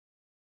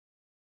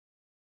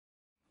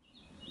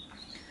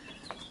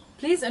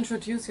Please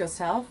introduce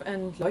yourself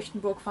and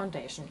Leuchtenburg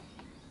Foundation.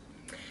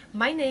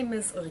 My name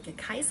is Ulrike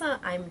Kaiser.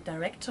 I'm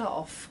director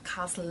of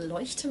Castle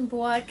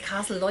Leuchtenburg.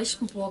 Castle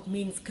Leuchtenburg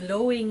means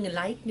glowing,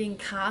 lightning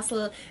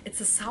castle.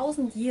 It's a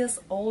 1,000 years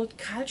old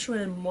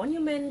cultural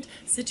monument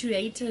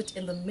situated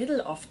in the middle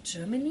of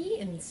Germany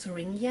in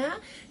Thuringia,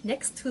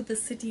 next to the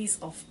cities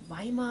of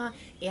Weimar,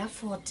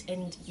 Erfurt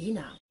and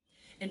Jena.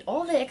 And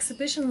all the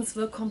exhibitions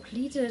were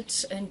completed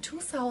in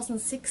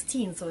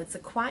 2016, so it's a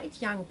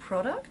quite young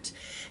product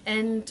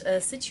and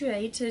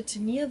situated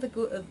near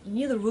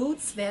the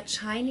routes where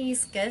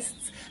Chinese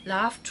guests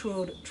love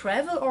to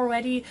travel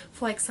already.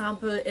 For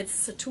example,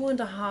 it's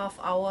 2.5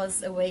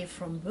 hours away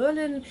from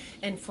Berlin,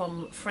 and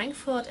from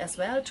Frankfurt as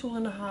well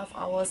 2.5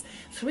 hours,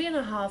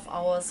 3.5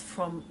 hours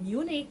from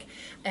Munich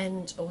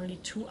and only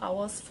 2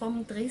 hours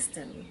from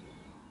Dresden.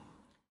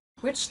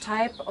 Which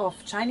type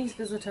of Chinese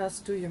visitors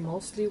do you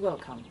mostly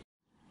welcome?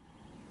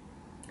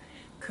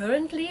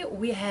 Currently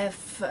we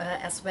have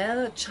as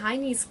well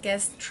Chinese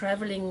guests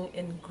traveling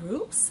in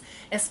groups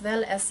as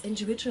well as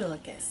individual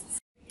guests.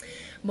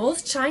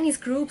 Most Chinese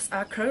groups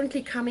are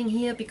currently coming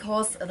here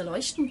because the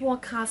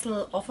Leuchtenburg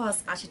Castle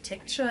offers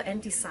architecture and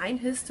design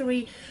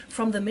history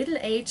from the Middle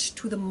Age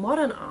to the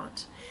modern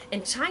art.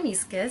 And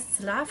Chinese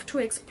guests love to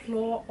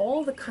explore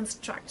all the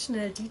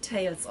constructional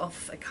details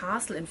of a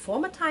castle in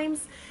former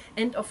times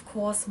and of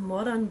course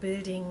modern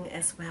building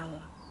as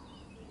well.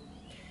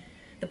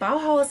 The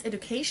Bauhaus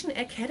Education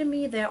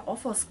Academy there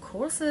offers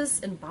courses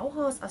in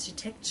Bauhaus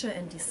architecture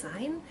and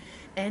design,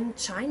 and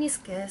Chinese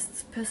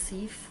guests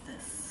perceive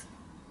this.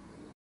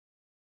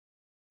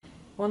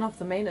 One of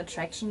the main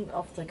attractions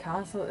of the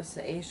castle is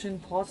the Asian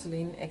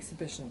porcelain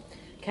exhibition.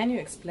 Can you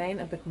explain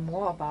a bit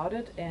more about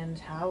it and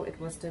how it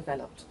was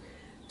developed?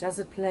 Does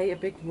it play a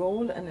big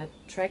role in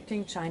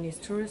attracting Chinese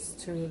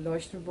tourists to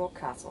Leuchtenburg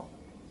Castle?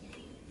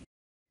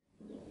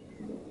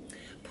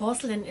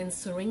 Porcelain in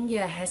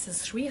Thuringia has a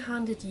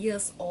 300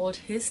 years old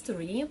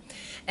history,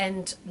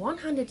 and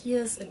 100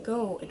 years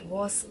ago it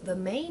was the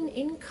main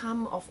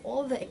income of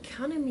all the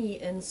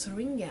economy in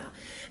Thuringia,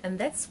 and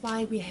that's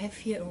why we have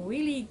here a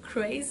really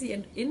crazy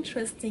and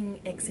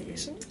interesting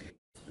exhibition.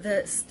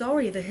 The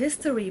story, the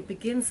history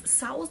begins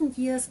 1,000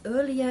 years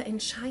earlier in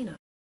China.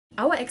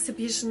 Our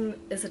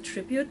exhibition is a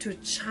tribute to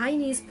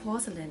Chinese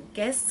porcelain.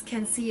 Guests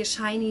can see a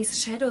Chinese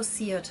shadow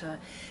theater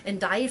and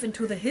dive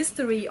into the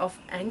history of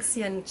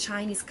ancient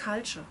Chinese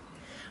culture.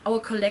 Our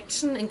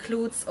collection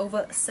includes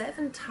over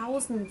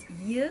 7,000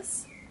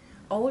 years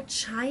old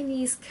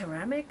Chinese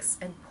ceramics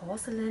and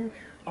porcelain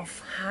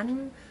of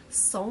Han,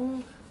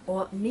 Song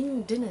or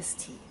Ming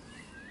dynasty.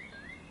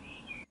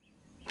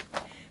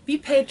 We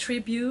pay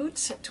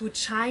tribute to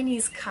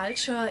Chinese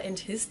culture and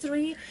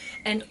history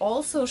and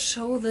also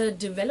show the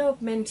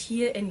development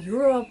here in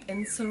Europe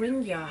and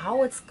Thuringia,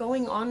 how it's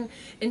going on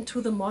into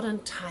the modern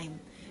time.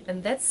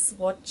 And that's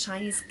what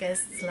Chinese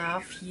guests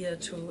love here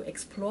to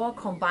explore,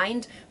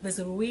 combined with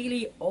a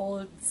really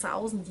old,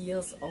 1,000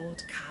 years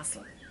old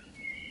castle.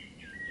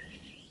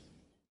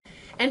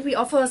 And we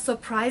offer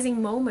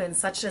surprising moments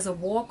such as a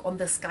walk on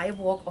the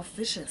skywalk of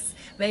wishes,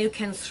 where you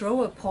can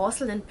throw a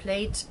porcelain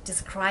plate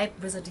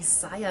described with a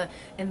desire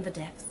in the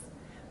depth,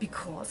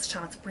 because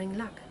shards bring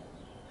luck.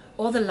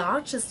 Or the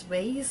largest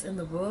vase in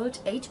the world,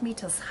 8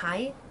 meters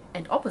high,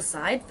 and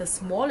opposite the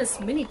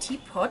smallest mini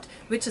teapot,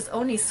 which is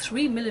only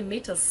 3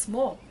 millimeters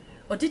small.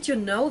 Or did you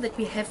know that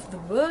we have the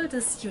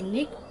world's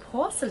unique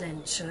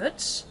porcelain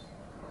church?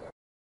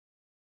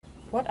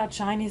 What are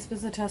Chinese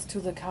visitors to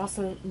the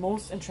castle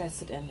most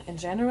interested in? In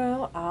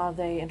general, are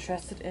they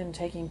interested in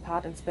taking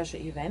part in special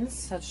events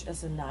such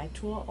as a night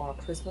tour or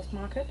a Christmas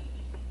market?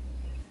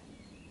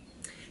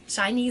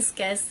 Chinese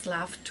guests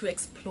love to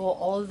explore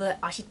all the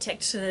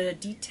architectural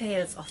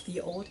details of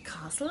the old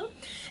castle,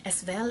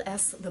 as well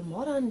as the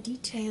modern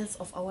details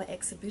of our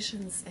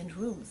exhibitions and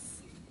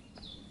rooms.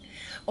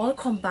 All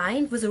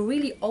combined with a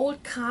really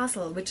old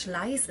castle which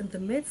lies in the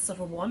midst of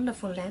a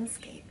wonderful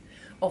landscape.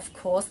 Of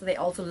course, they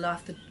also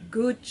love the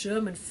good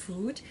German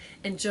food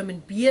and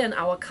German beer in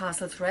our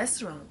castle's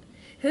restaurant.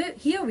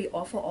 Here we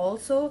offer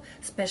also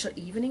special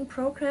evening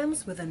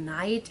programs with a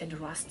night and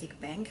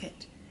rustic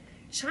banquet.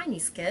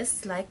 Chinese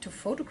guests like to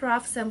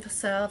photograph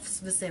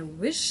themselves with their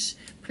wish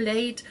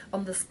plate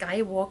on the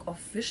skywalk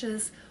of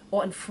wishes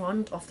or in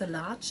front of the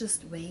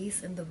largest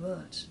vase in the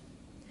world.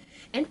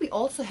 And we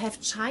also have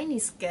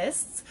Chinese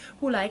guests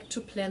who like to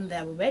plan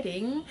their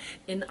wedding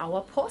in our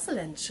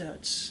porcelain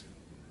church.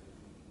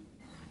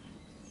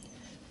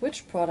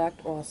 Which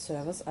product or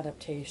service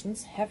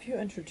adaptations have you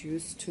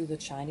introduced to the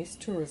Chinese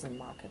tourism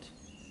market?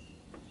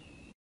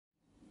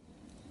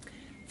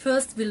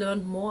 First, we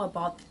learned more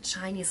about the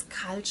Chinese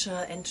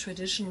culture and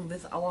tradition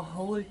with our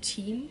whole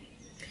team.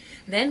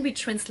 Then we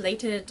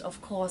translated,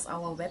 of course,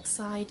 our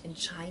website in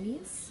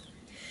Chinese.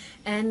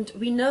 And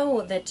we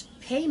know that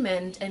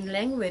payment and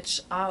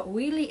language are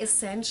really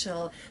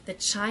essential that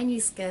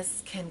Chinese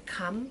guests can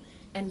come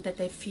and that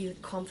they feel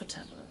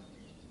comfortable.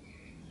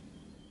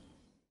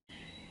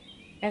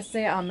 As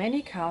there are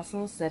many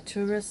castles that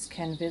tourists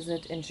can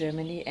visit in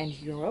Germany and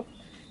Europe,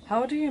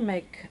 How do you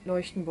make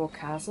Leuchtenburg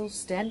Castle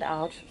stand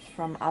out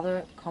from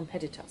other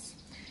competitors?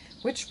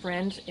 Which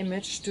brand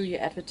image do you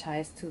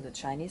advertise to the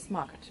Chinese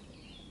market?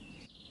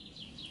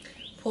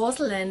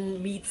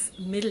 Porcelain meets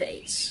middle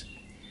age.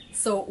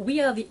 So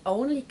we are the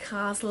only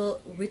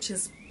castle which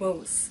is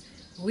both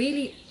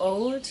really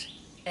old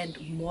and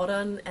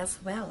modern as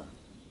well.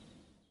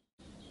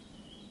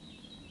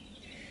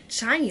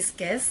 Chinese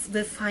guests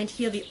will find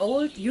here the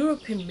old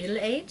European Middle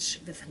Age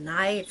with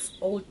knights,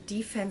 old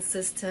defense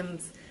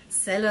systems,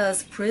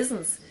 cellars,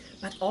 prisons,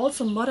 but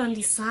also modern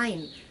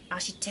design,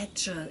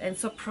 architecture and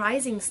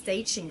surprising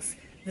stagings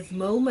with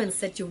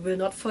moments that you will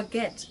not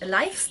forget, a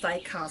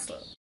lifestyle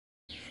castle.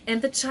 And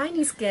the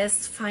Chinese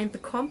guests find the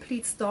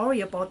complete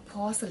story about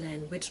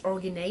porcelain, which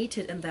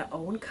originated in their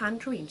own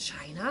country in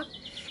China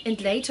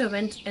and later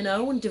went in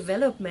own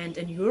development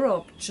in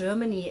Europe,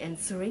 Germany and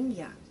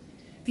Thuringia.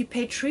 We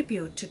pay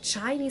tribute to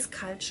Chinese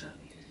culture.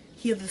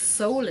 Here the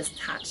soul is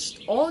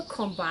touched, all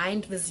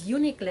combined with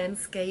unique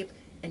landscape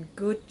and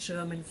good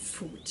German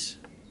food.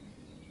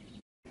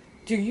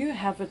 Do you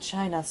have a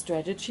China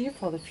strategy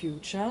for the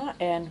future,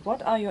 and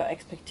what are your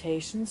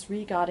expectations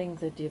regarding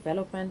the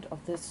development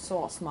of this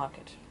source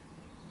market?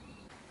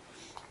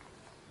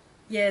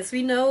 Yes,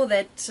 we know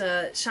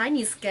that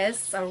Chinese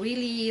guests are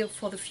really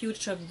for the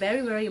future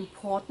very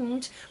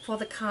important for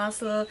the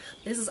castle.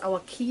 This is our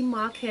key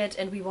market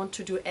and we want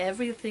to do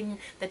everything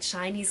that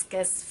Chinese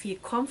guests feel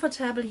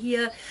comfortable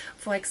here.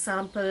 For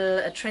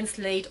example,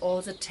 translate all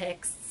the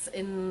texts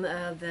in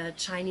the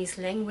Chinese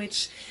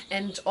language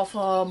and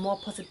offer more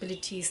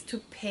possibilities to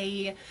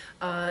pay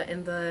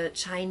in the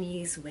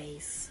Chinese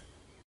ways.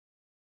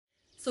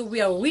 So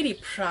we are really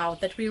proud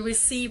that we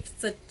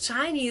received the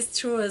Chinese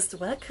Tourist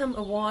Welcome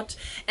Award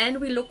and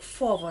we look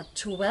forward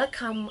to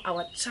welcome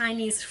our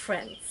Chinese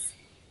friends.